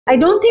I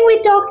don't think we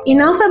talk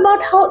enough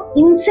about how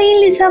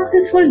insanely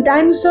successful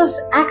dinosaurs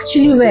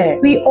actually were.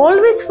 We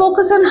always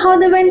focus on how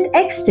they went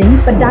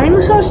extinct, but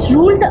dinosaurs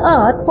ruled the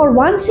earth for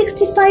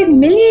 165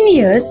 million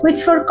years,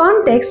 which for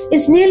context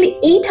is nearly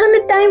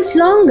 800 times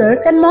longer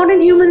than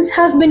modern humans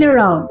have been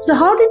around. So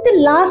how did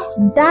they last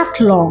that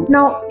long?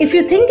 Now, if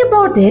you think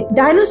about it,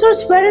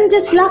 dinosaurs weren't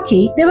just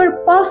lucky, they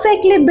were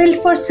perfectly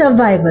built for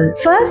survival.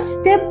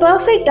 First, their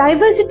perfect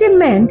diversity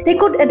meant they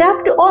could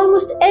adapt to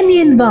almost any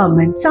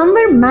environment. Some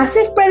were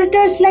massive predators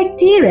like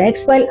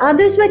T-Rex, while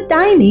others were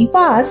tiny,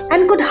 fast,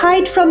 and could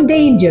hide from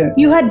danger.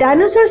 You had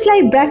dinosaurs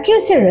like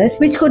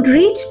Brachiosaurus, which could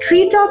reach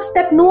treetops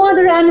that no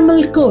other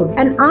animal could,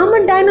 and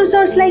armored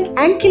dinosaurs like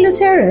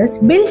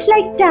Ankylosaurus, built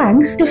like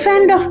tanks to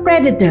fend off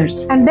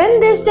predators. And then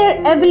there's their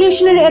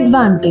evolutionary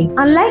advantage.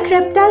 Unlike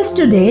reptiles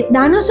today,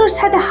 dinosaurs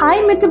had a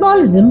high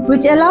metabolism,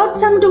 which allowed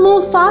some to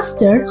move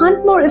faster,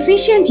 hunt more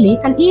efficiently,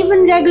 and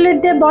even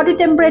regulate their body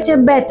temperature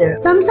better.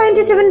 Some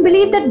scientists even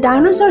believe that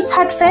dinosaurs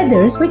had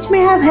feathers, which may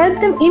have helped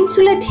them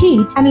insulate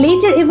heat, and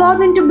later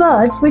evolved into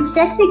birds, which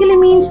technically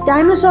means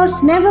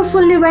dinosaurs never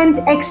fully went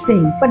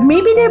extinct. But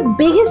maybe their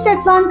biggest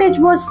advantage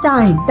was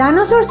time.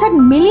 Dinosaurs had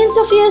millions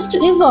of years to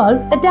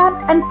evolve,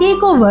 adapt, and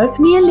take over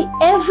nearly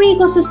every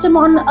ecosystem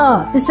on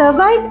Earth. They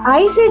survived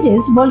ice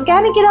ages,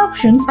 volcanic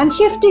eruptions, and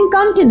shifting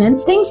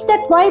continents, things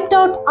that wiped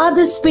out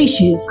other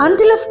species.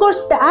 Until, of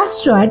course, the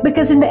asteroid,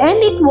 because in the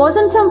end it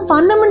wasn't some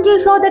fundamental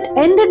flaw that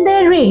ended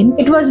their reign,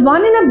 it was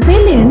 1 in a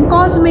billion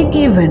cosmic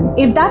event.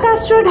 If that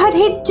asteroid had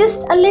hit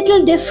just a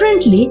little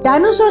differently,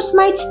 dinosaurs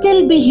might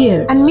still be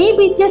here, and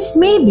maybe, just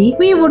maybe,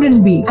 we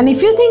wouldn't be. And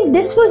if you think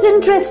this was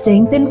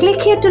interesting, then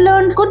click here to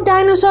learn, could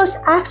dinosaurs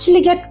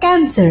actually get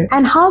cancer,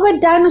 and how were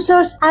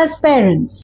dinosaurs as parents?